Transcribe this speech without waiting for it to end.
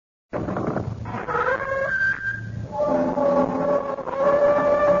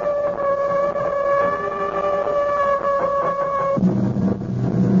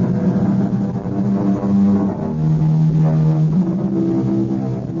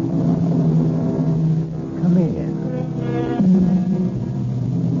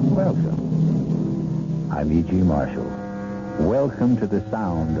G. Marshall. Welcome to the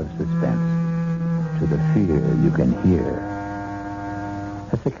sound of suspense, to the fear you can hear.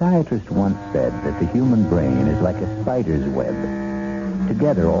 A psychiatrist once said that the human brain is like a spider's web.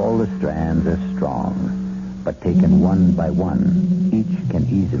 Together, all the strands are strong, but taken one by one, each can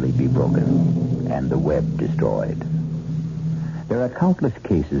easily be broken, and the web destroyed. There are countless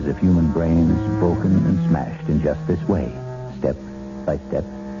cases of human brains broken and smashed in just this way, step by step,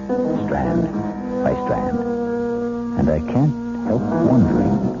 strand by strand. And I can't help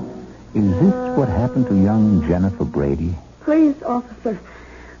wondering, is this what happened to young Jennifer Brady? Please, officer,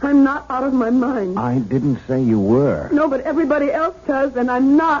 I'm not out of my mind. I didn't say you were. No, but everybody else does, and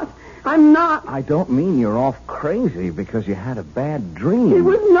I'm not. I'm not. I don't mean you're off crazy because you had a bad dream. It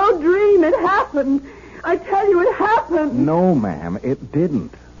was no dream. It happened. I tell you, it happened. No, ma'am, it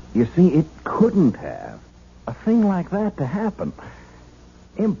didn't. You see, it couldn't have. A thing like that to happen.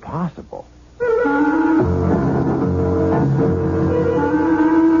 Impossible.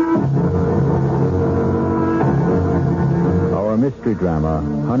 Our mystery drama,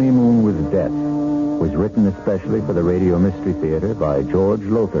 Honeymoon with Death, was written especially for the Radio Mystery Theater by George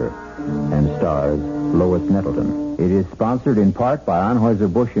Lothar and stars Lois Nettleton. It is sponsored in part by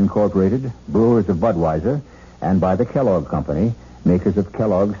Anheuser-Busch Incorporated, Brewers of Budweiser, and by the Kellogg Company, makers of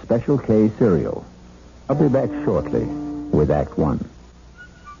Kellogg's Special K cereal. I'll be back shortly with Act One.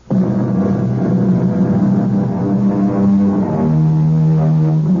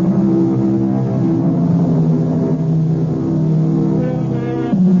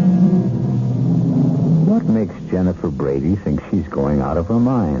 What makes Jennifer Brady think she's going out of her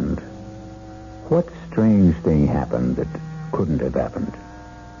mind? What strange thing happened that couldn't have happened?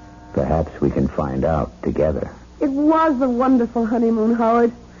 Perhaps we can find out together. It was a wonderful honeymoon,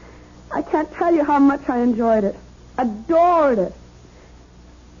 Howard. I can't tell you how much I enjoyed it. Adored it.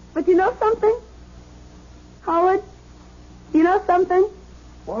 But you know something? Howard, you know something?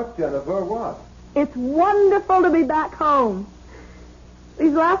 What, Jennifer? What? It's wonderful to be back home.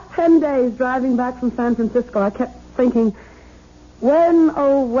 These last 10 days driving back from San Francisco, I kept thinking, when,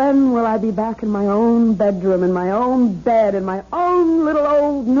 oh, when will I be back in my own bedroom, in my own bed, in my own little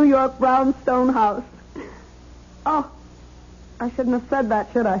old New York brownstone house? Oh, I shouldn't have said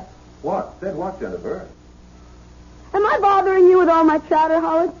that, should I? What? Said what, Jennifer? Am I bothering you with all my chatter,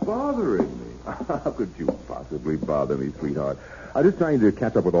 Howard? Bothering me? How could you possibly bother me, sweetheart? I'm just trying to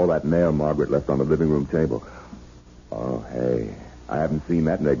catch up with all that mail Margaret left on the living room table. Oh, hey, I haven't seen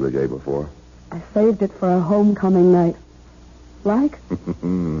that negligee before. I saved it for a homecoming night. Like?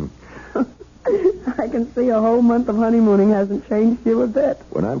 I can see a whole month of honeymooning hasn't changed you a bit.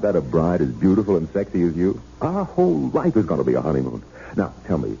 When I've got a bride as beautiful and sexy as you, our whole life is going to be a honeymoon. Now,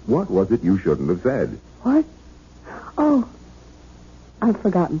 tell me, what was it you shouldn't have said? What? Oh, I've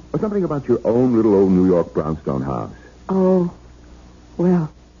forgotten. Or something about your own little old New York brownstone house. Oh,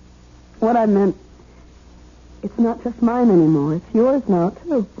 well, what I meant, it's not just mine anymore. It's yours now,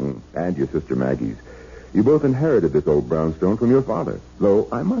 too. And your sister Maggie's. You both inherited this old brownstone from your father. Though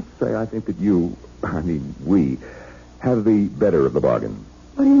I must say I think that we, have the better of the bargain.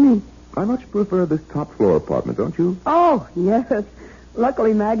 What do you mean? I much prefer this top floor apartment, don't you? Oh, yes.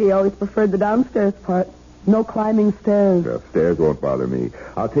 Luckily, Maggie always preferred the downstairs part. No climbing stairs. The stairs won't bother me.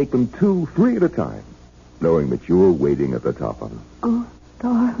 I'll take them 2, 3 at a time, knowing that you're waiting at the top of them. Oh,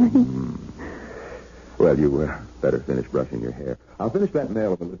 darling. Well, you better finish brushing your hair. I'll finish that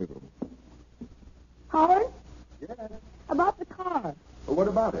mail in the living room. Howard? Yes? About the car. Well, what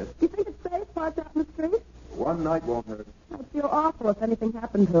about it? Do you think it's safe parked out in the street? One night won't hurt. I'd feel awful if anything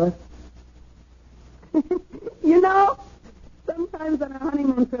happened to us. You know, sometimes on a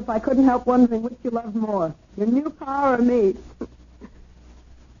honeymoon trip, I couldn't help wondering which you loved more, your new car or me.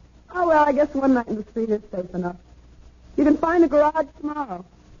 Oh, well, I guess one night in the street is safe enough. You can find a garage tomorrow.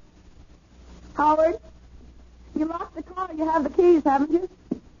 Howard, you locked the car. You have the keys, haven't you?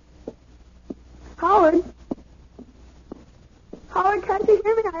 Howard? Howard, can't you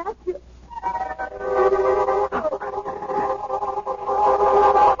hear me? I asked you.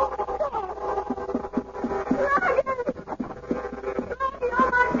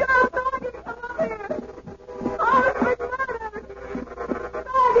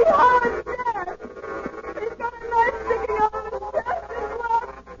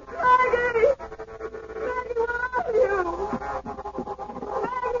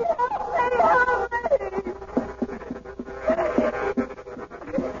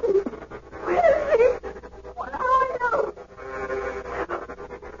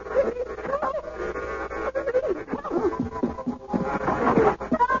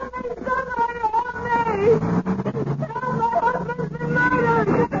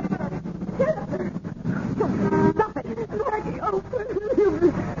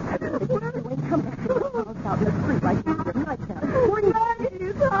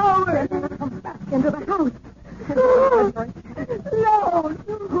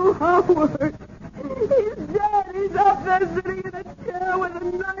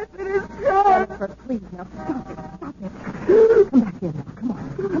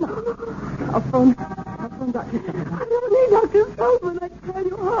 Come on. I'll phone Dr. Sullivan. I don't need Dr. Sullivan. I tell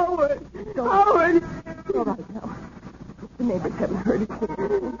you, Howard. Howard. All right now. The neighbors haven't heard it yet.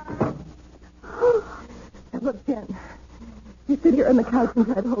 Now, look, Jen. You sit here on the couch and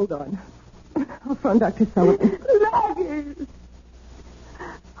try to hold on. I'll phone Dr. Sullivan. Maggie!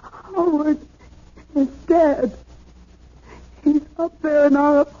 Howard is dead. He's up there in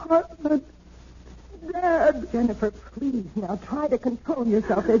our apartment. Dead. Jennifer, please, now try to control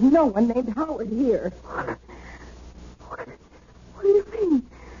yourself. There's no one named Howard here. What do you mean?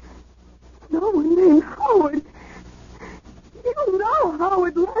 No one named Howard? You know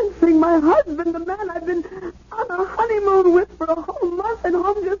Howard Lansing, my husband, the man I've been on a honeymoon with for a whole month and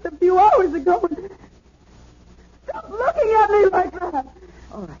home just a few hours ago. Stop looking at me like that.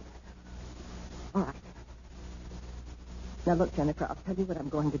 All right. Now, look, Jennifer, I'll tell you what I'm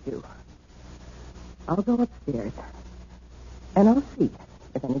going to do. I'll go upstairs, and I'll see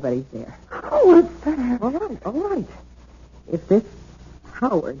if anybody's there. Howard's there? All right. If this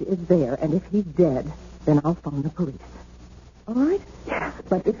Howard is there, and if he's dead, then I'll phone the police. All right? Yes.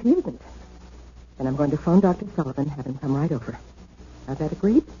 But if he isn't, then I'm going to phone Dr. Sullivan and have him come right over. Now, that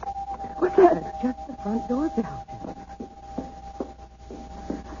agreed? What's that? It's just the front door bell.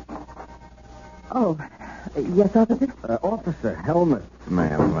 Oh, yes, officer? Officer Helmets,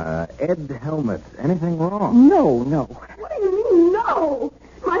 ma'am. Ed Helmets. Anything wrong? No. What do you mean, no?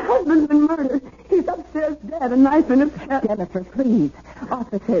 My husband's been murdered. He's upstairs dead, a knife in his chest. Jennifer, please.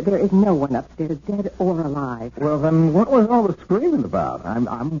 Officer, there is no one upstairs, dead or alive. Well, then what was all the screaming about?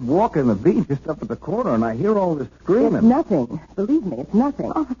 I'm walking the beat just up at the corner, and I hear all this screaming. It's nothing. Believe me, it's nothing.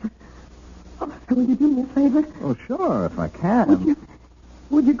 Officer, will you do me a favor? Oh, sure, if I can.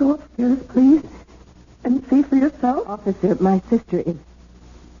 Would you go upstairs, please, and see for yourself? Officer, my sister is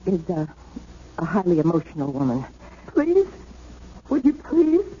a highly emotional woman. Please? Would you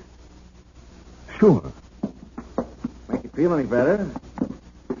please? Sure. Make you feel any better?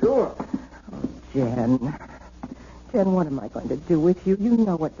 Sure. Oh, Jen, what am I going to do with you? You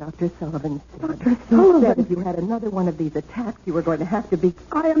know what Dr. Sullivan said. Dr. Sullivan? He said if you had another one of these attacks, you were going to have to be...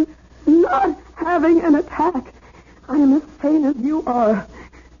 I am not having an attack. I am as sane as you are.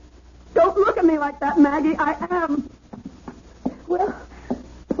 Don't look at me like that, Maggie. I am. Well,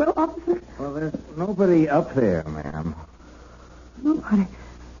 officer? Well, there's nobody up there, ma'am. Nobody.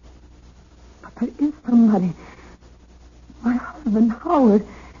 But there is somebody. My husband, Howard.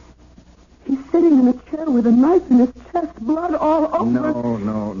 He's sitting in a chair with a knife in his chest, blood all over.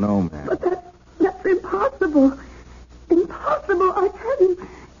 No, ma'am. But that's impossible. Impossible, I tell you.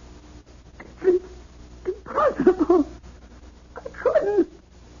 It's impossible. I couldn't.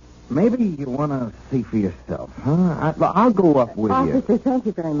 Maybe you want to see for yourself, huh? I'll go up with you. Officer, thank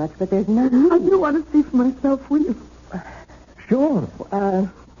you very much, but there's no need. I do want to see for myself, will you? Sure.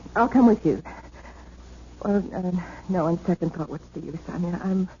 I'll come with you. Well, no, on second thought, what's the use? I mean,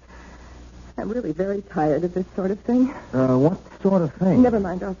 I'm really very tired of this sort of thing. What sort of thing? Never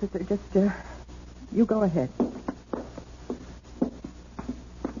mind, officer. Just, you go ahead.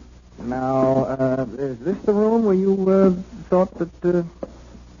 Now, is this the room where you, thought that,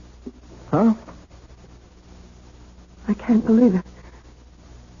 huh? I can't believe it.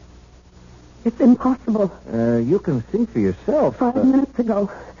 It's impossible. You can see for yourself. 5 minutes ago.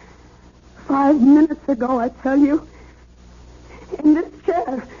 5 minutes ago, I tell you. In this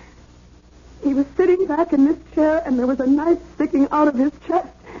chair. He was sitting back in this chair, and there was a knife sticking out of his chest.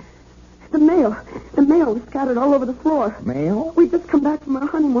 The mail was scattered all over the floor. Mail? We'd just come back from our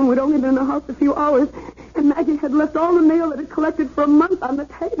honeymoon. We'd only been in the house a few hours, and Maggie had left all the mail that had collected for a month on the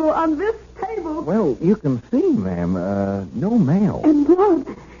table, on this table. Well, you can see, ma'am, no mail. And blood.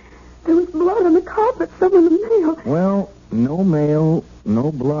 There was blood on the carpet, some of the mail. Well, no mail,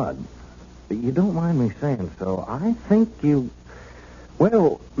 no blood. You don't mind me saying so. I think you...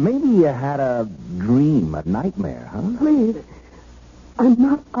 Well, maybe you had a dream, a nightmare, huh? Please. I'm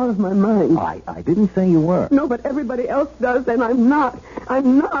not out of my mind. I didn't say you were. No, but everybody else does, and I'm not.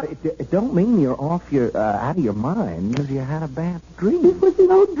 I'm not. It don't mean you're off your out of your mind because you had a bad dream. It was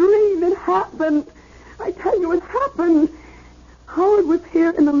no dream. It happened. I tell you, it happened. Howard was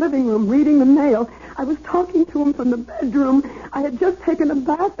here in the living room reading the mail. I was talking to him from the bedroom. I had just taken a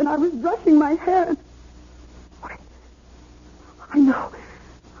bath, and I was brushing my hair. Wait. I know.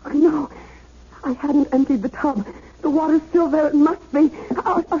 I hadn't emptied the tub. The water's still there. It must be.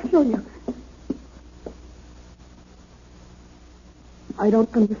 I'll show you. I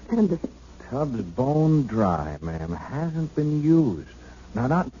don't understand it. Tub's bone dry, ma'am. Hasn't been used.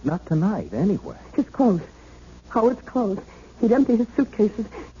 Now, not tonight, anyway. His clothes. Howard's clothes. He'd empty his suitcases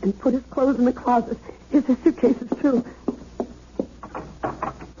and put his clothes in the closet. His suitcases, too.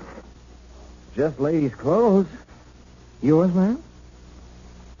 Just ladies' clothes. Yours, ma'am?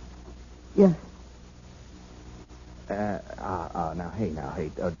 Yes. Now,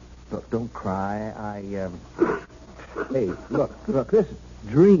 hey. Don't cry. Hey, look, this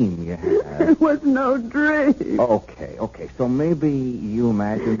dream you had. It was no dream. Okay. So maybe you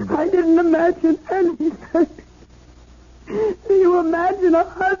imagined... I didn't imagine anything. You imagine a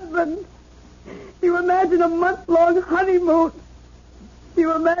husband. You imagine a month-long honeymoon.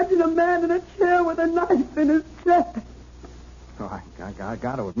 You imagine a man in a chair with a knife in his chest. Oh, I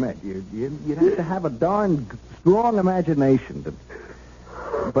got to admit, you'd have to have a darn strong imagination.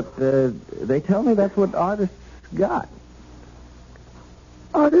 But they tell me that's what artists got.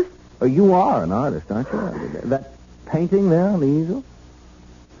 Artist? Oh, you are an artist, aren't you? That painting there on the easel?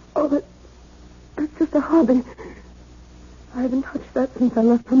 Oh, that's just a hobby. I haven't touched that since I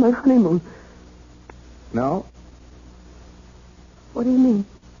left for my honeymoon. No? What do you mean?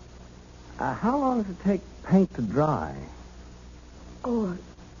 How long does it take paint to dry? Oh,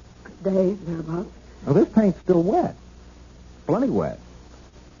 a day, thereabouts. Well, this paint's still wet. Plenty wet.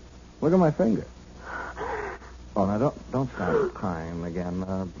 Look at my finger. Oh, now, don't start crying again.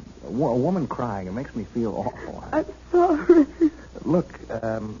 A woman crying, it makes me feel awful. I'm sorry. Look,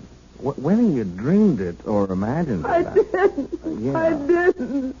 whether you dreamed it or imagined it... I didn't. Yeah. I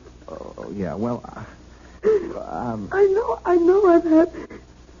didn't. Oh, yeah, well... I know I've had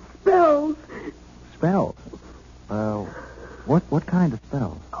spells. Spells? What kind of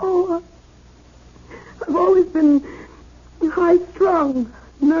spells? Oh, I've always been high-strung,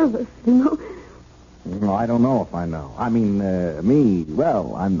 nervous, you know. No, I don't know if I know. I mean, me,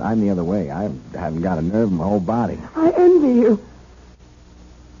 well, I'm the other way. I haven't got a nerve in my whole body. I envy you.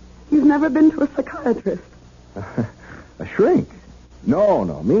 You've never been to a psychiatrist. A shrink? No,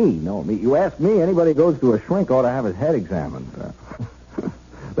 me. You ask me, anybody who goes to a shrink ought to have his head examined.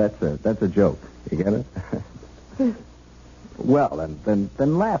 That's a joke. You get it? Yes. Well, then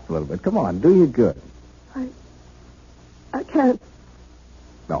laugh a little bit. Come on, do you good. I can't.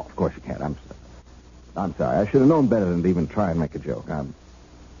 No, of course you can't. I'm sorry. I should have known better than to even try and make a joke.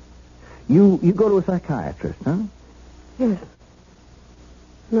 You go to a psychiatrist, huh? Yes.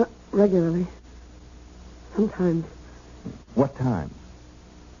 Not regularly. Sometimes. What time?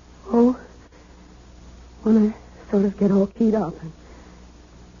 Oh, when I sort of get all keyed up and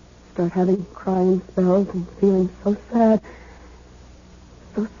start having crying spells and feeling so sad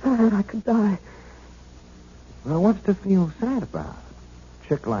I could die. Well, what's to feel sad about?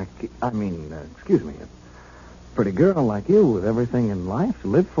 Chick like, excuse me, a pretty girl like you with everything in life to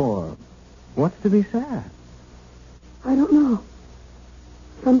live for. What's to be sad? I don't know.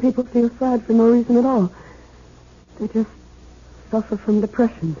 Some people feel sad for no reason at all. They just suffer from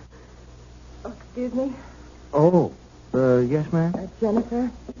depression. Oh, excuse me? Oh, yes, ma'am? Jennifer,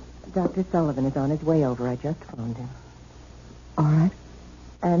 Dr. Sullivan is on his way over. I just phoned him. All right.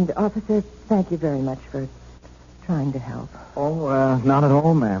 And, officer, thank you very much for trying to help. Oh, not at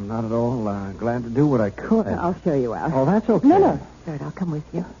all, ma'am. Not at all. Glad to do what I could. I'll show you out. Oh, that's okay. No. Start. I'll come with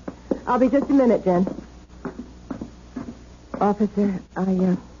you. I'll be just a minute, Jen. Officer,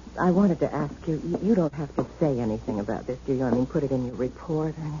 I wanted to ask you, you don't have to say anything about this, do you? I mean, put it in your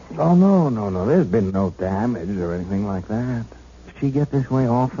report or anything. Oh, no. There's been no damage or anything like that. Does she get this way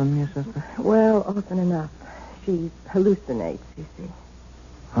often, your sister? Well, often enough. She hallucinates, you see.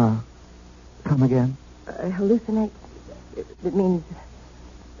 Huh? Come again? Hallucinate? It means,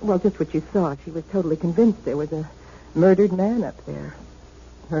 well, just what you saw. She was totally convinced there was a murdered man up there.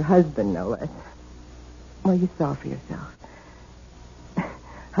 Her husband, no less. Well, you saw for yourself.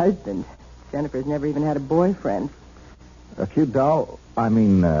 Husband. Jennifer's never even had a boyfriend. A cute doll?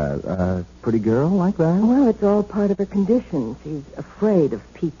 A pretty girl like that? Well, it's all part of her condition. She's afraid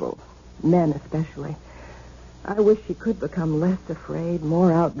of people. Men especially. I wish she could become less afraid,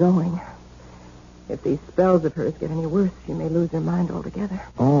 more outgoing. If these spells of hers get any worse, she may lose her mind altogether.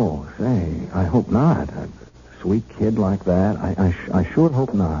 Oh, say, I hope not. A sweet kid like that. I sure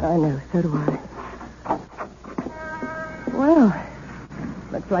hope not. I know, so do I. Well,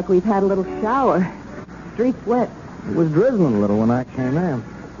 looks like we've had a little shower. Street's wet. It was drizzling a little when I came in.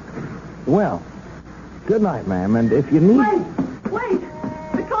 Well, good night, ma'am, and if you need... Wait!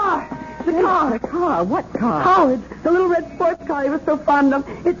 The car! The car? What car? Howard, the little red sports car he was so fond of.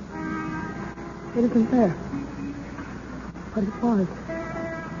 It isn't there. But it was.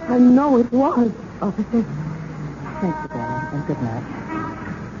 I know it was. Officer, thanks again, and good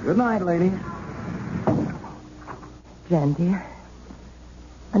night. Good night, ladies. Jen, dear,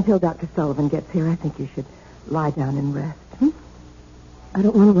 until Dr. Sullivan gets here, I think you should lie down and rest. I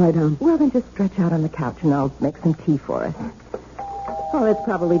don't want to lie down. Well, then just stretch out on the couch, and I'll make some tea for us. Oh, that's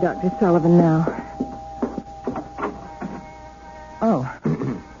probably Dr. Sullivan now. Oh.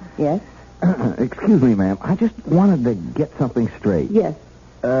 Yes? Excuse me, ma'am. I just wanted to get something straight. Yes.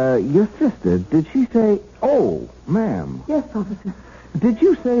 Your sister, did she say... Oh, ma'am. Yes, officer. Did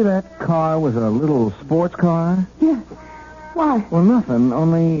you say that car was a little sports car? Yes. Why? Well, nothing,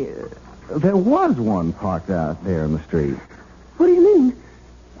 only there was one parked out there in the street. What do you mean?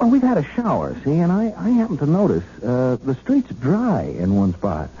 Well, we've had a shower, see, and I happened to notice the street's dry in one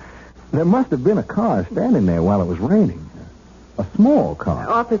spot. There must have been a car standing there while it was raining. A small car.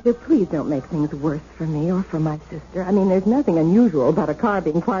 Officer, please don't make things worse for me or for my sister. I mean, there's nothing unusual about a car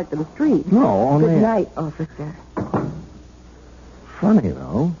being parked in the street. No, only... Good night, officer. Funny,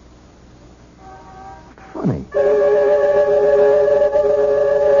 though. Funny.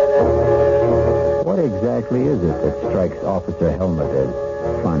 What exactly is it that strikes Officer Helmut as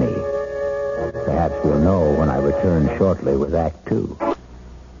funny? Perhaps we'll know when I return shortly with Act 2.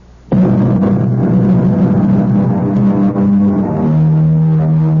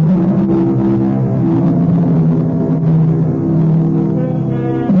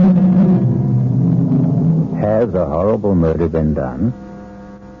 Has a horrible murder been done?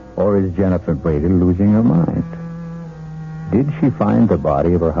 Or is Jennifer Brady losing her mind? Did she find the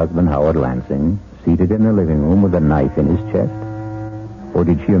body of her husband, Howard Lansing, seated in the living room with a knife in his chest? Or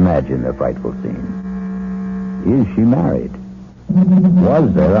did she imagine the frightful scene? Is she married?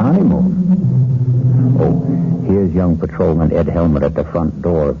 Was there a honeymoon? Oh, here's young patrolman Ed Helmut at the front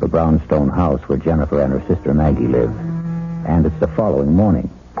door of the brownstone house where Jennifer and her sister Maggie live. And it's the following morning.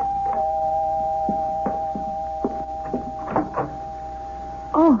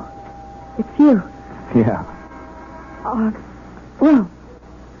 Oh, it's you. Yeah, Well,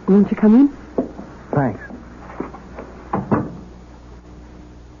 won't you come in? thanks.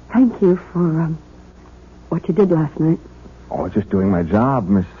 Thank you for, what you did last night. Oh, just doing my job,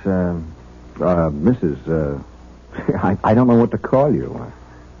 Mrs. I don't know what to call you.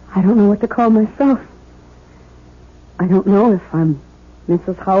 I don't know what to call myself. I don't know if I'm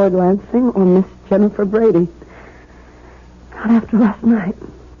Mrs. Howard Lansing or Miss Jennifer Brady. Not after last night.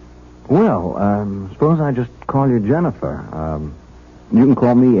 Well, suppose I just call you Jennifer. You can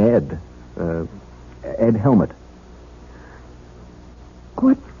call me Ed. Ed Helmut.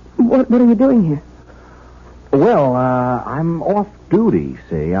 What are you doing here? Well, I'm off duty,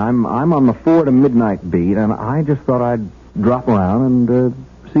 see. I'm on the 4 to midnight beat, and I just thought I'd drop around and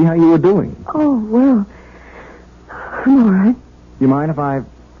see how you were doing. Oh, well, I'm all right. You mind if I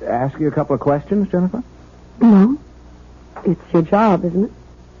ask you a couple of questions, Jennifer? No. It's your job, isn't it?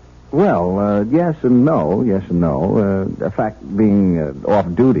 Well, yes and no. In fact, being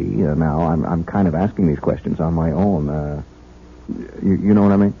off duty now, I'm kind of asking these questions on my own. You know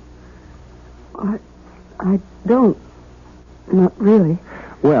what I mean? I don't. Not really.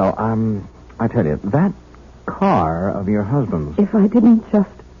 Well, I tell you, that car of your husband's... If I didn't just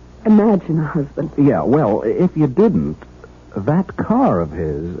imagine a husband. Yeah, well, if you didn't, that car of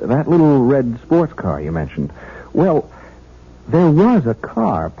his, that little red sports car you mentioned, well, there was a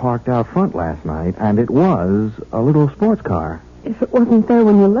car parked out front last night, and it was a little sports car. If it wasn't there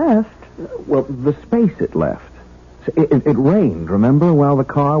when you left... Well, the space it left. It rained, remember, while the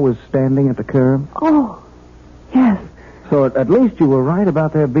car was standing at the curb? Oh, yes. So at least you were right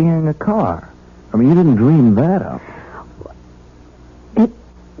about there being a car. I mean, you didn't dream that up. It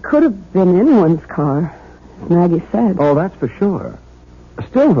could have been anyone's car, as Maggie said. Oh, that's for sure.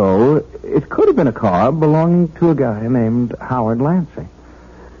 Still, though, it could have been a car belonging to a guy named Howard Lansing.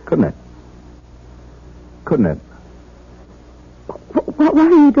 Couldn't it? Couldn't it? Why are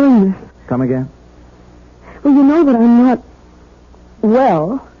you doing this? Come again? Well, you know that I'm not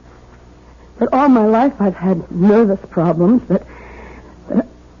well. That all my life I've had nervous problems.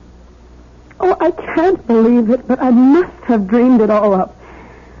 Oh, I can't believe it, but I must have dreamed it all up.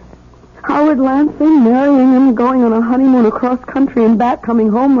 Howard Lansing, marrying him, going on a honeymoon across country and back, coming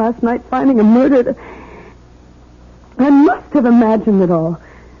home last night, finding him murdered. I must have imagined it all.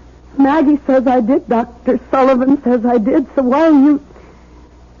 Maggie says I did. Dr. Sullivan says I did. So why are you...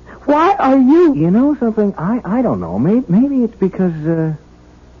 You know something? I don't know. Maybe it's because,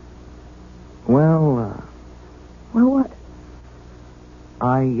 well, what?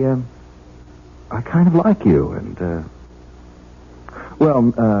 I kind of like you, and,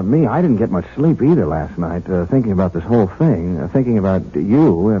 me, I didn't get much sleep either last night, thinking about this whole thing, thinking about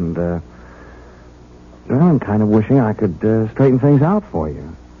you, and, I'm kind of wishing I could straighten things out for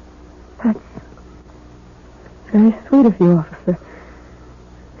you. That's very sweet of you, officer.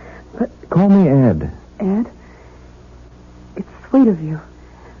 But... Call me Ed. Ed? It's sweet of you.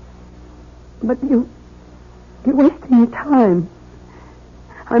 But you're wasting your time.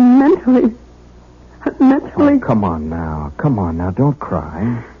 I'm mentally... Oh, come on now. Don't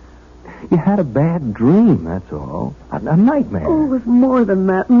cry. You had a bad dream, that's all. A nightmare. Oh, it was more than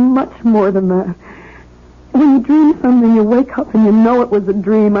that, much more than that. When you dream something, you wake up and you know it was a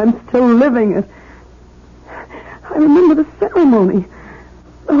dream. I'm still living it. I remember the ceremony,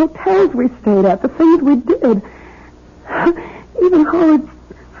 the hotels we stayed at, the things we did. Even Howard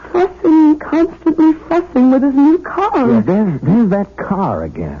constantly fussing with his new car. Yeah, there's that car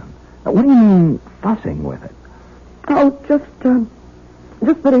again. What do you mean, fussing with it? Oh, just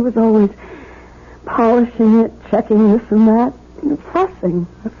that he was always polishing it, checking this and that, fussing,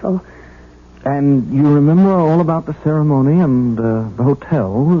 that's all. And you remember all about the ceremony and the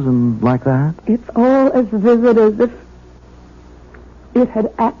hotels and like that? It's all as vivid as if it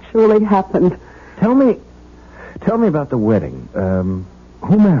had actually happened. Tell me about the wedding.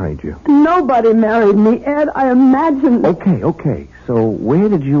 Who married you? Nobody married me, Ed. I imagined... Okay. So where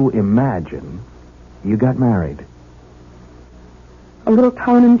did you imagine you got married? A little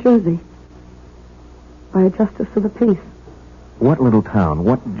town in Jersey. By a justice of the peace. What little town?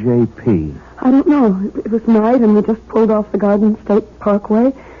 What JP? I don't know. It was night, and we just pulled off the Garden State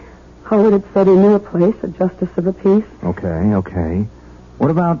Parkway. Howard had said he knew a place, a justice of the peace. Okay.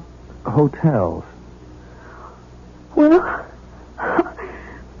 What about hotels? Well,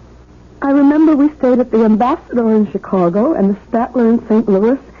 I remember we stayed at the Ambassador in Chicago and the Statler in St.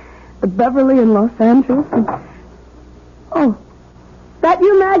 Louis, the Beverly in Los Angeles, and... Oh, that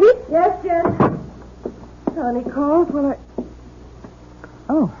you, Maggie? Yes, Jen. Connie called. Well,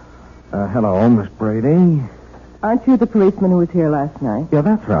 Oh. Hello, Miss Brady. Aren't you the policeman who was here last night? Yeah,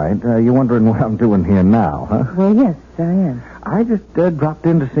 that's right. You're wondering what I'm doing here now, huh? Well, yes, I am. I just dropped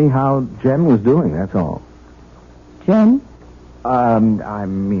in to see how Jen was doing, that's all. Jen?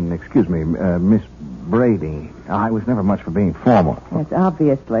 Excuse me, Miss Brady. I was never much for being formal. Yes,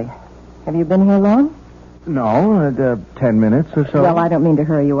 obviously. Have you been here long? No, 10 minutes or so. Well, I don't mean to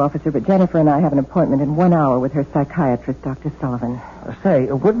hurry you, officer, but Jennifer and I have an appointment in 1 hour with her psychiatrist, Dr. Sullivan. Say,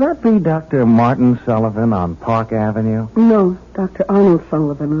 would that be Dr. Martin Sullivan on Park Avenue? No, Dr. Arnold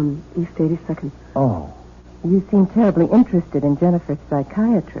Sullivan on East 82nd. Oh. You seem terribly interested in Jennifer's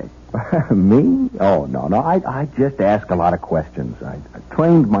psychiatrist. Me? Oh, no. I just ask a lot of questions. I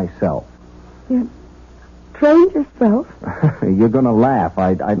trained myself. You trained yourself? You're going to laugh.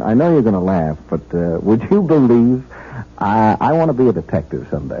 I know you're going to laugh, but would you believe I want to be a detective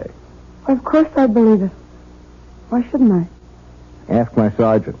someday? Of course I believe it. Why shouldn't I? Ask my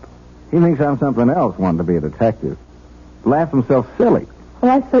sergeant. He thinks I'm something else wanting to be a detective. Laughs himself silly.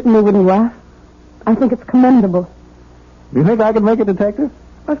 Well, I certainly wouldn't laugh. I think it's commendable. You think I could make a detective?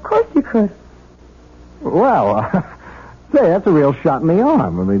 Of course you could. Well, say, that's a real shot in the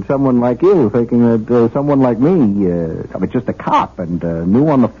arm. I mean, someone like you thinking that someone like me, just a cop and new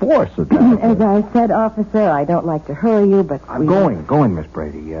on the force. As I said, officer, I don't like to hurry you, but I'm going, Miss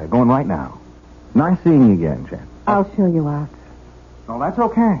Brady. Going right now. Nice seeing you again, Jen. I'll show you out. Oh, that's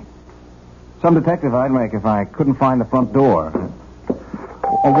okay. Some detective I'd make if I couldn't find the front door.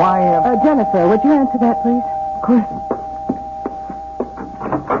 Why, Jennifer, would you answer that, please? Of course.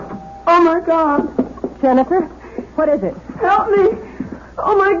 Oh, my God. Jennifer, what is it? Help me.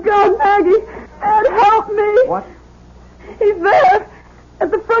 Oh, my God, Maggie. Ed, help me. What? He's there.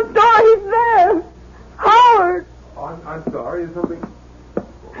 At the front door, he's there. Howard. Oh, I'm sorry. Is something...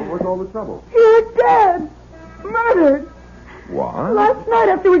 What's all the trouble? You're dead. Murdered. What? Last night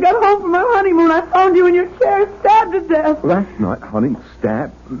after we got home from our honeymoon, I found you in your chair, stabbed to death. Last night, honey,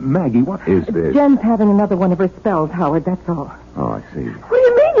 stab. Maggie, what is this? Jen's having another one of her spells, Howard, that's all. Oh, I see. What do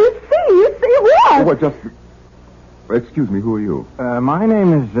you mean, you see? You see what? What, just... Excuse me, who are you? My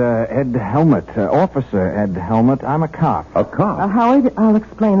name is Ed Helmut, Officer Ed Helmut. I'm a cop. A cop? Howard, I'll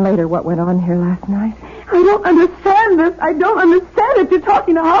explain later what went on here last night. I don't understand this. I don't understand it. You're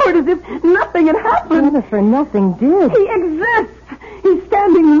talking to Howard as if nothing had happened. Jennifer, nothing did. He exists. He's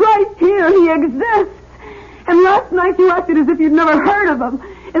standing right here. He exists. And last night you acted as if you'd never heard of him.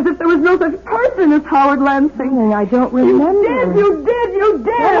 As if there was no such person as Howard Lansing. I don't remember. You did.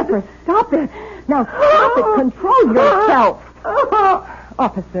 Jennifer, stop it. Now, stop it. Control yourself.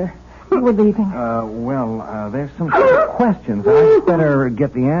 Officer, you were leaving. There's some questions I'd better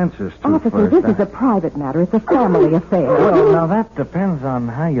get the answers to Officer, first. this is a private matter. It's a family affair. Well, now that depends on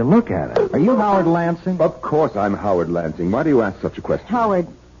how you look at it. Are you Howard Lansing? Of course I'm Howard Lansing. Why do you ask such a question? Howard,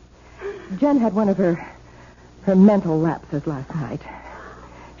 Jen had one of her mental lapses last night.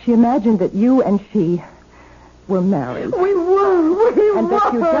 She imagined that you and she were married. We were. And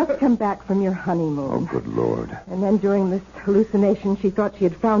that you'd just come back from your honeymoon. Oh, good Lord. And then during this hallucination, she thought she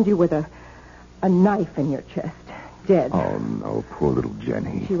had found you with a knife in your chest. dead. Oh, no, poor little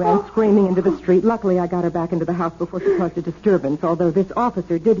Jenny. She ran screaming into the street. Luckily, I got her back into the house before she caused a disturbance, although this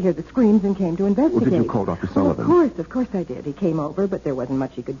officer did hear the screams and came to investigate. Well, did you call Dr. Sullivan? Of course I did. He came over, but there wasn't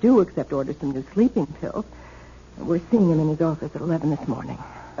much he could do except order some new sleeping pills. We're seeing him in his office at 11 this morning.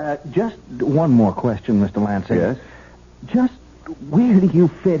 Just one more question, Mr. Lansing. Yes? Just where do you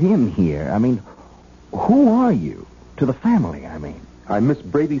fit in here? I mean, who are you? To the family, I mean. I'm Miss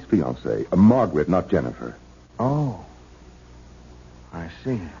Brady's fiancée, Margaret, not Jennifer. Oh. I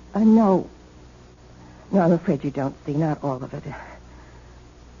see. No, I'm afraid you don't see. Not all of it.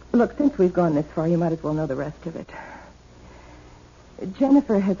 Look, since we've gone this far, you might as well know the rest of it.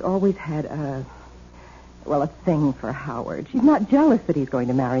 Jennifer has always had a thing for Howard. She's not jealous that he's going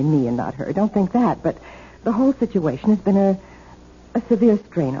to marry me and not her. Don't think that. But the whole situation has been a severe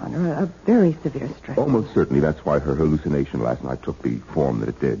strain on her, a very severe strain. Almost certainly that's why her hallucination last night took the form that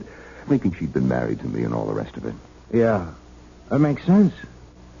it did, thinking she'd been married to me and all the rest of it. Yeah, that makes sense.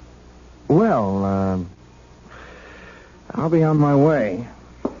 Well, I'll be on my way.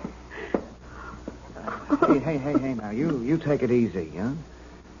 Hey, now, you take it easy, huh?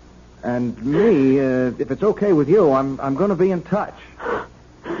 And me, if it's okay with you, I'm going to be in touch.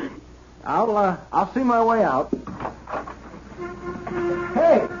 I'll see my way out.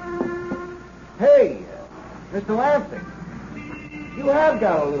 Hey, Mr. Lansing, you have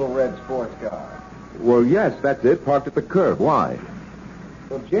got a little red sports car. Well, yes, that's it, parked at the curb. Why?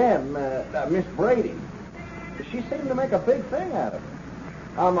 Well, Jen, Miss Brady, she seemed to make a big thing out of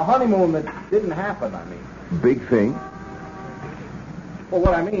it. On the honeymoon that didn't happen, I mean. Big thing? Well,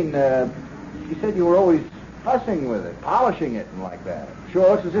 what I mean, she said you were always fussing with it, polishing it and like that.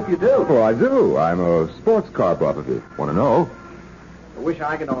 Sure looks as if you do. Well, I do. I'm a sports car buff, if you want to know. I wish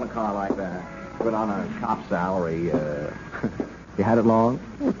I could own a car like that. But on a cop salary, you had it long?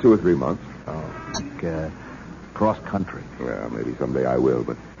 2 or 3 months. Oh, like, cross country. Well, maybe someday I will,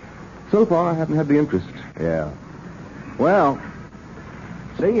 but so far I haven't had the interest. Yeah. Well,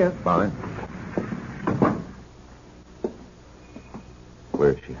 see ya. Bye.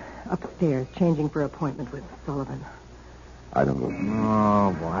 Where is she? Upstairs, changing for appointment with Sullivan. I don't know.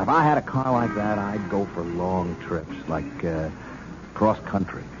 Oh, boy. If I had a car like that, I'd go for long trips, like cross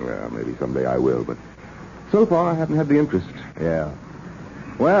country. Well, maybe someday I will, but so far I haven't had the interest. Yeah.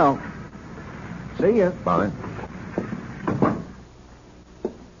 Well, see ya. Bye.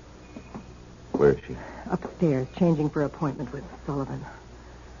 Where is she? Upstairs, changing for appointment with Sullivan.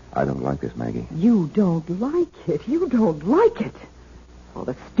 I don't like this, Maggie. You don't like it. You don't like it. All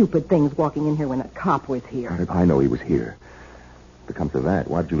the stupid things walking in here when that cop was here. I know he was here. If it comes to that,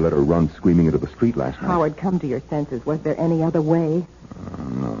 why'd you let her run screaming into the street last night? Howard, come to your senses. Was there any other way?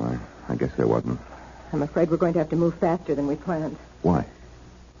 No, I guess there wasn't. I'm afraid we're going to have to move faster than we planned. Why?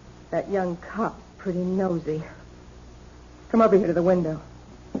 That young cop, pretty nosy. Come over here to the window.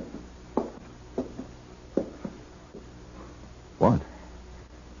 What?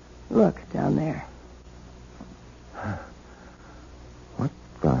 Look, down there. What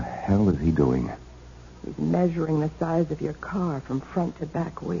the hell is he doing? He's measuring the size of your car from front to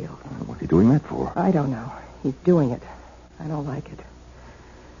back wheel. What's he doing that for? I don't know. He's doing it. I don't like it.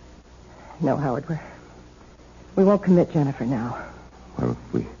 No, Howard, we won't commit Jennifer now. Well,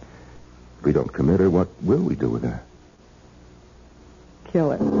 if we don't commit her, what will we do with her?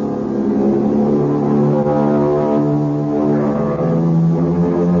 Kill her.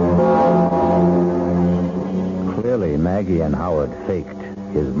 Clearly, Maggie and Howard faked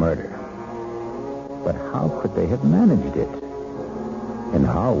his murder. But how could they have managed it? And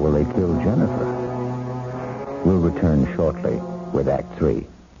how will they kill Jennifer? We'll return shortly with Act 3.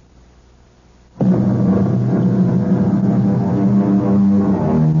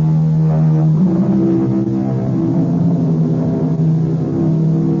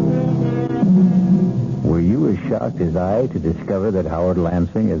 Were you as shocked as I to discover that Howard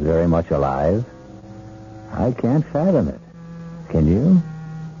Lansing is very much alive? I can't fathom it. Can you?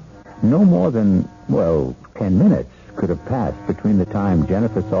 No more than, 10 minutes could have passed between the time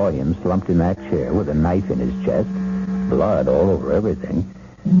Jennifer saw him slumped in that chair with a knife in his chest, blood all over everything,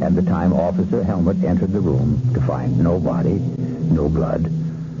 and the time Officer Helmut entered the room to find no body, no blood,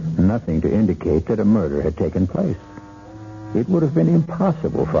 nothing to indicate that a murder had taken place. It would have been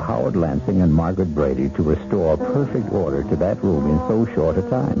impossible for Howard Lansing and Margaret Brady to restore perfect order to that room in so short a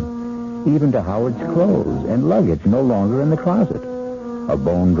time. Even to Howard's clothes and luggage no longer in the closet. A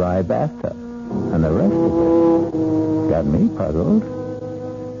bone-dry bathtub. And the rest of it got me puzzled.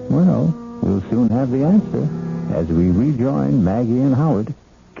 Well, we'll soon have the answer as we rejoin Maggie and Howard.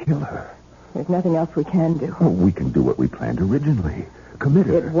 Kill her. There's nothing else we can do. Oh, we can do what we planned originally. Commit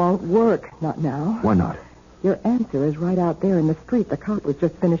her. It won't work. Not now. Why not? Your answer is right out there in the street. The cop was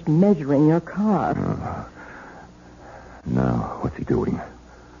just finished measuring your car. Now, what's he doing?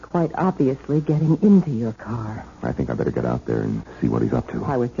 Quite obviously getting into your car. I think I better get out there and see what he's up to.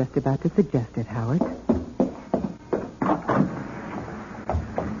 I was just about to suggest it, Howard.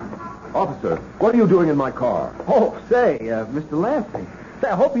 Officer, what are you doing in my car? Oh, say, Mr. Lansing. Say,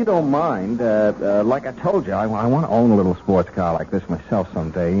 I hope you don't mind. Like I told you, I want to own a little sports car like this myself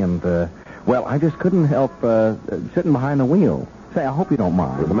someday, and, well, I just couldn't help sitting behind the wheel. Say, I hope you don't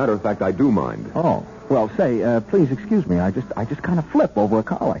mind. As a matter of fact, I do mind. Oh, well, say, please excuse me. I just kind of flip over a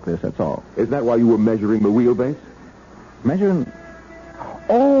car like this, that's all. Is that why you were measuring the wheelbase? Measuring...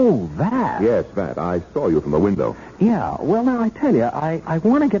 Oh, that. Yes, that. I saw you from the window. Yeah, well, now, I tell you, I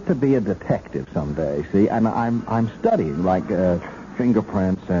want to get to be a detective someday, see? And I'm studying, like,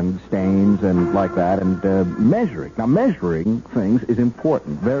 fingerprints and stains and like that, and measuring. Now, measuring things is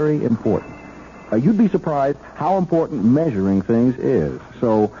important, very important. You'd be surprised how important measuring things is.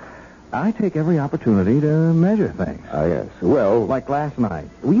 So, I take every opportunity to measure things. Yes. Well... Like last night.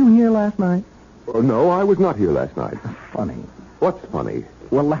 Were you here last night? No, I was not here last night. Funny. What's funny?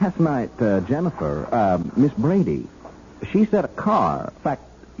 Well, last night, Jennifer, Miss Brady, she said a car, in fact,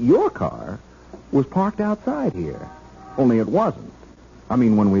 your car, was parked outside here. Only it wasn't. I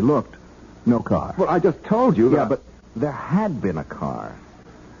mean, when we looked, no car. Well, I just told you that... Yeah, but there had been a car.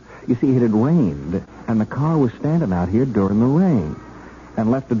 You see, it had rained, and the car was standing out here during the rain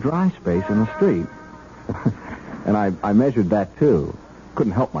and left a dry space in the street. And I measured that, too.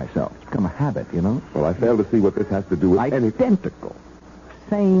 Couldn't help myself. It's become a habit, you know? Well, I fail to see what this has to do with Identical.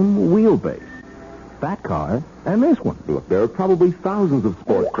 Same wheelbase. That car and this one. Look, there are probably thousands of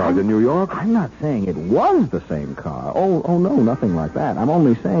sports cars in New York. I'm not saying it was the same car. Oh, no, nothing like that. I'm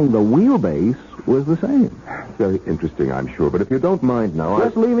only saying the wheelbase was the same. Very interesting, I'm sure. But if you don't mind now,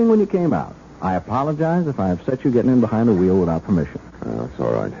 Just leaving when you came out. I apologize if I upset you getting in behind the wheel without permission. That's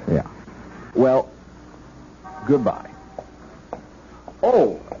all right. Yeah. Well, goodbye.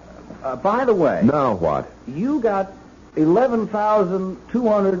 Oh, by the way... Now what? You got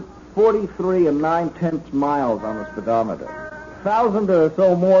 11,243 and 9/10 miles on the speedometer. 1,000 or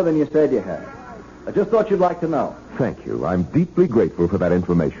so more than you said you had. I just thought you'd like to know. Thank you. I'm deeply grateful for that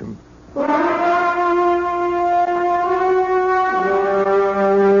information.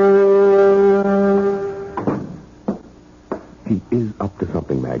 He is up to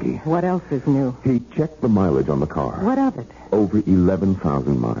something, Maggie. What else is new? He checked the mileage on the car. What of it? Over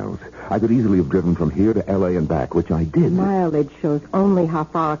 11,000 miles. I could easily have driven from here to L.A. and back, which I did. Mileage shows only how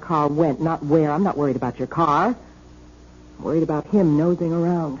far a car went, not where. I'm not worried about your car. I'm worried about him nosing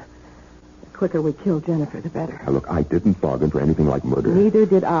around. The quicker we kill Jennifer, the better. Now, look, I didn't bargain for anything like murder. Neither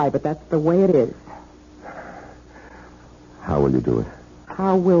did I, but that's the way it is. How will you do it?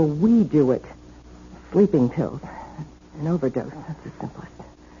 How will we do it? Sleeping pills. An overdose. That's the simplest.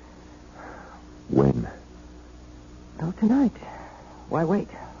 When? Oh, tonight. Why wait?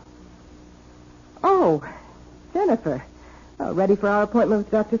 Oh, Jennifer. Oh, ready for our appointment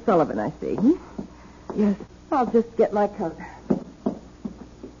with Dr. Sullivan, I see. Yes, I'll just get my coat.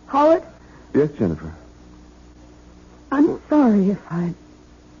 Howard, Yes, Jennifer. I'm sorry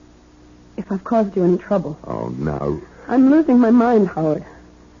if I've caused you any trouble. Oh, now. I'm losing my mind, Howard.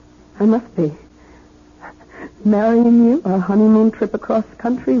 I must be. Marrying you, a honeymoon trip across the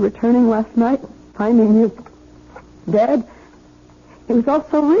country, returning last night, finding you dead. It was all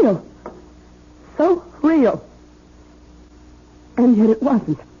so real. So real. And yet it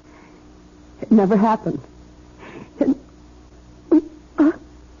wasn't. It never happened.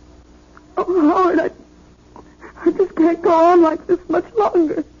 Oh, Howard, I just can't go on like this much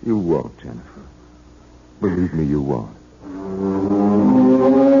longer. You won't, Jennifer. Believe me, you won't.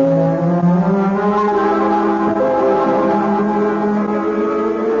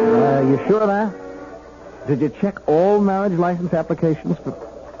 You sure of that? Did you check all marriage license applications?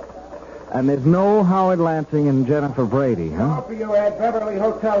 And there's no Howard Lansing and Jennifer Brady, huh? Call for you at Beverly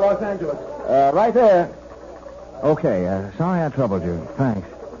Hotel, Los Angeles. Right there. Okay, sorry I troubled you. Thanks.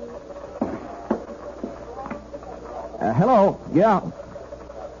 Hello? Yeah.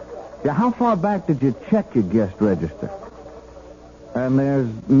 Yeah, how far back did you check your guest register? And there's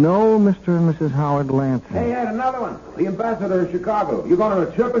no Mr. and Mrs. Howard Lansing. Hey, Ed, another one. The ambassador of Chicago. You going on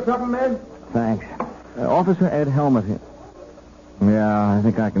a trip or something, Ed? Thanks. Officer Ed Helmut here. Yeah, I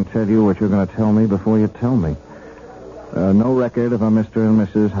think I can tell you what you're going to tell me before you tell me. No record of a Mr. and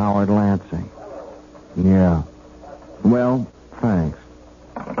Mrs. Howard Lansing. Yeah. Well, thanks.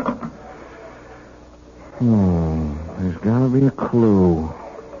 There's got to be a clue.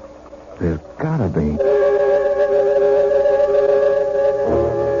 There's got to be.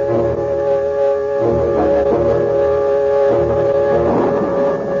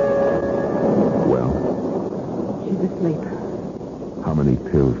 sleep. How many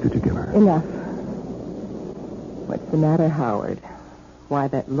pills did you give her? Enough. What's the matter, Howard? Why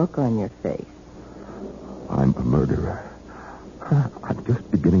that look on your face? I'm a murderer. I'm just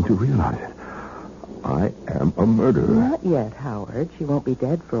beginning to realize it. I am a murderer. Not yet, Howard. She won't be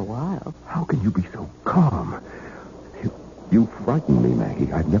dead for a while. How can you be so calm? You frighten me,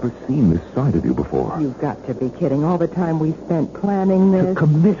 Maggie. I've never seen this side of you before. You've got to be kidding. All the time we spent planning To this.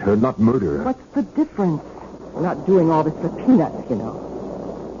 commit her, not murder her. What's the difference? We're not doing all this for peanuts, you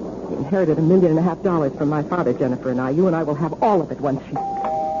know. We inherited $1.5 million from my father, Jennifer and I. You and I will have all of it once she...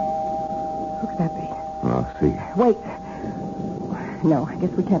 Who could that be? I'll see. Wait. No, I guess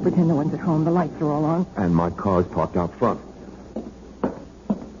we can't pretend no one's at home. The lights are all on. And my car's parked out front.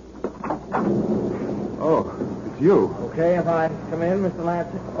 Oh, it's you. Okay if I come in, Mr.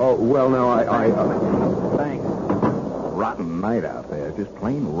 Lansing? Oh, well, now, Thanks. Rotten night out there. Just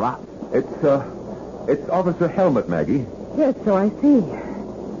plain rotten. It's Officer Helmet, Maggie. Yes, so I see.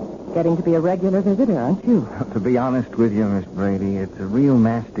 Getting to be a regular visitor, aren't you? To be honest with you, Miss Brady, it's a real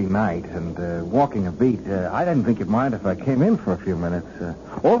nasty night, and walking a beat, I didn't think you'd mind if I came in for a few minutes.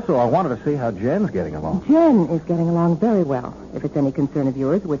 Also, I wanted to see how Jen's getting along. Jen is getting along very well, if it's any concern of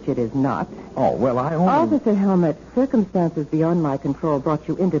yours, which it is not. Oh, well, I only... Officer Helmet, circumstances beyond my control brought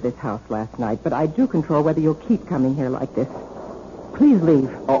you into this house last night, but I do control whether you'll keep coming here like this. Please leave.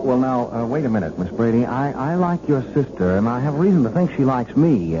 Oh, well, now, wait a minute, Miss Brady. I like your sister, and I have reason to think she likes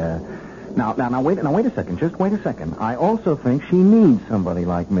me. Now, wait a second. Just wait a second. I also think she needs somebody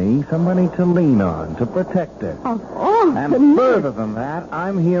like me, somebody to lean on, to protect her. And further than that,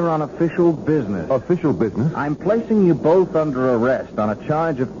 I'm here on official business. Official business? I'm placing you both under arrest on a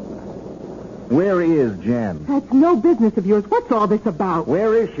charge of... Where is Jen? That's no business of yours. What's all this about?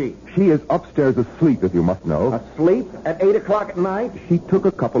 Where is she? She is upstairs asleep, if you must know. Asleep at 8 o'clock at night? She took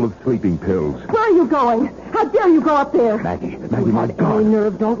a couple of sleeping pills. Where are you going? How dare you go up there? Maggie, You my have God. any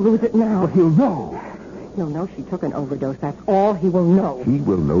nerve, don't lose it now. But he'll know. He'll know she took an overdose. That's all he will know. He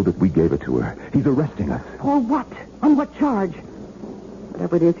will know that we gave it to her. He's arresting us. For what? On what charge?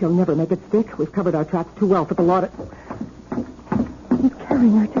 Whatever it is, he'll never make it stick. We've covered our tracks too well for the law to... He's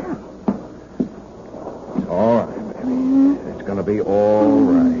carrying her down. All right. It's going to be all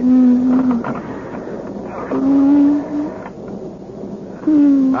right.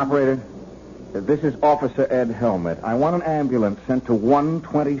 Operator, this is Officer Ed Helmet. I want an ambulance sent to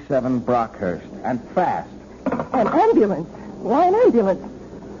 127 Brockhurst, and fast. An ambulance? Why an ambulance?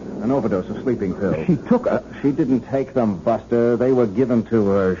 An overdose of sleeping pills. She took a... She didn't take them, Buster. They were given to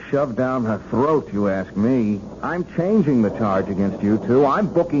her, shoved down her throat, you ask me. I'm changing the charge against you two. I'm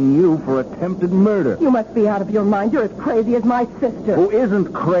booking you for attempted murder. You must be out of your mind. You're as crazy as my sister. Who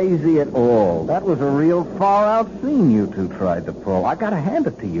isn't crazy at all. That was a real far-out scene you two tried to pull. I gotta hand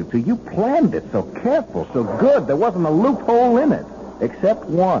it to you two. You planned it so careful, so good. There wasn't a loophole in it, except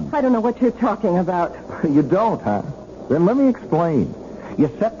one. I don't know what you're talking about. You don't, huh? Then let me explain. You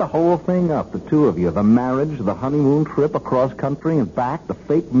set the whole thing up, the two of you. The marriage, the honeymoon trip across country and back, the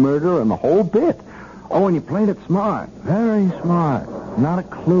fake murder, and the whole bit. Oh, and you played it smart. Very smart. Not a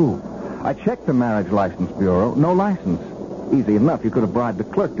clue. I checked the marriage license bureau. No license. Easy enough. You could have bribed the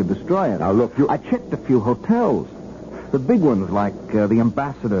clerk to destroy it. Now, look, I checked a few hotels. The big ones like the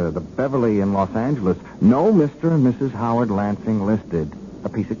Ambassador, the Beverly in Los Angeles. No Mr. and Mrs. Howard Lansing listed. A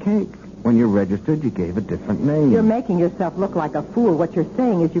piece of cake. When you registered, you gave a different name. You're making yourself look like a fool. What you're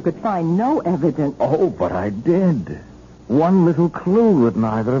saying is you could find no evidence. Oh, but I did. One little clue that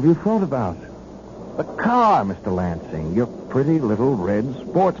neither of you thought about. The car, Mr. Lansing. Your pretty little red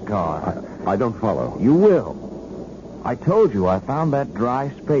sports car. I don't follow. You will. I told you I found that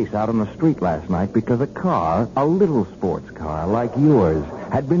dry space out on the street last night because a car, a little sports car like yours,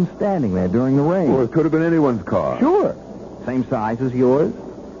 had been standing there during the rain. Well, it could have been anyone's car. Sure. Same size as yours.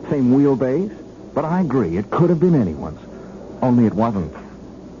 Same wheelbase. But I agree, it could have been anyone's. Only it wasn't.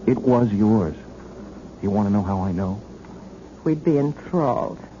 It was yours. You want to know how I know? We'd be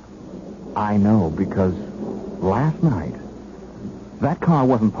enthralled. I know because last night, that car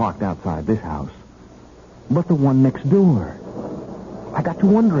wasn't parked outside this house, but the one next door. I got to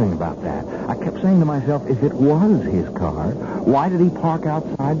wondering about that. I kept saying to myself, if it was his car, why did he park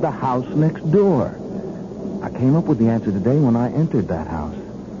outside the house next door? I came up with the answer today when I entered that house.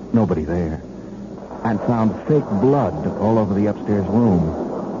 Nobody there. And found fake blood all over the upstairs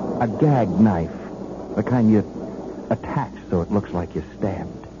room. A gag knife. The kind you attach so it looks like you're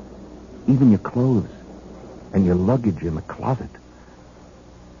stabbed. Even your clothes. And your luggage in the closet.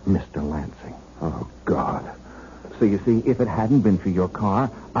 Mr. Lansing. Oh, God. So you see, if it hadn't been for your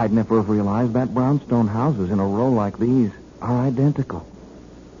car, I'd never have realized that brownstone houses in a row like these are identical.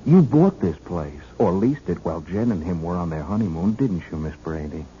 You bought this place, or leased it while Jen and him were on their honeymoon, didn't you, Miss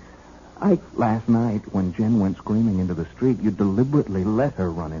Brady? Last night, when Jen went screaming into the street, you deliberately let her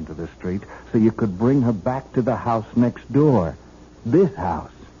run into the street so you could bring her back to the house next door. This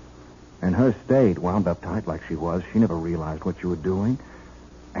house. In her state, wound up tight like she was, she never realized what you were doing,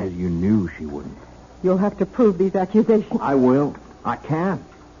 as you knew she wouldn't. You'll have to prove these accusations. I will. I can.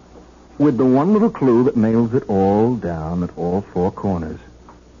 With the one little clue that nails it all down at all four corners.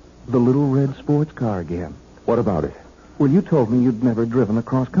 The little red sports car again. What about it? Well, you told me you'd never driven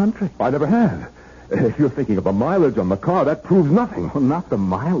across country. I never have. If you're thinking of the mileage on the car, that proves nothing. Well, not the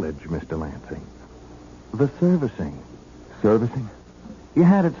mileage, Mr. Lansing. The servicing. Servicing? You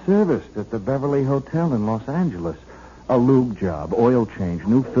had it serviced at the Beverly Hotel in Los Angeles. A lube job, oil change,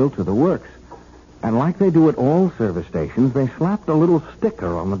 new filter, the works. And like they do at all service stations, they slapped a little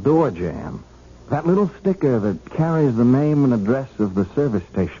sticker on the door jamb. That little sticker that carries the name and address of the service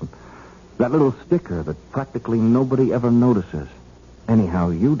station. That little sticker that practically nobody ever notices. Anyhow,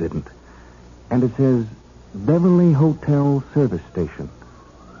 you didn't. And it says, Beverly Hotel Service Station,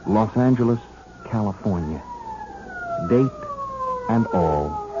 Los Angeles, California. Date and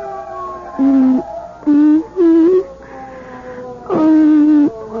all.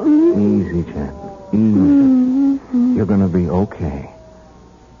 Easy, Jen. Easy. You're going to be okay.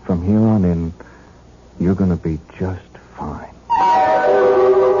 From here on in, you're going to be just fine.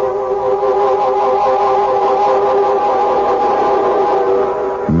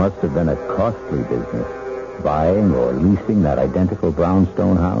 It must have been a costly business, buying or leasing that identical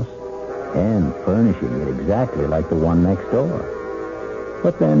brownstone house and furnishing it exactly like the one next door.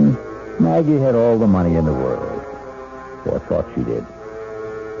 But then, Maggie had all the money in the world, or thought she did.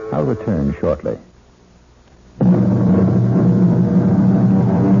 I'll return shortly.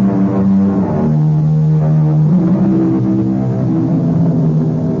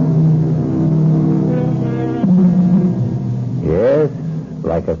 Yes,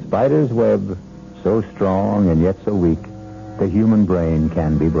 like a spider's web, so strong and yet so weak, the human brain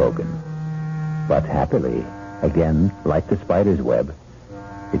can be broken. But happily, again, like the spider's web,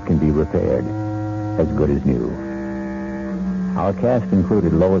 it can be repaired, as good as new. Our cast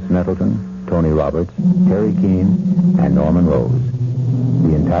included Lois Nettleton, Tony Roberts, Terry Keane, and Norman Rose.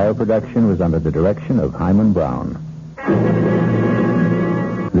 The entire production was under the direction of Hyman Brown.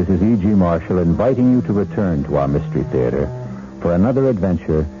 This is E.G. Marshall inviting you to return to our Mystery Theater for another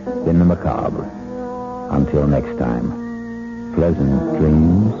adventure in the macabre. Until next time, pleasant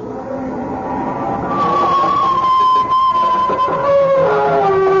dreams.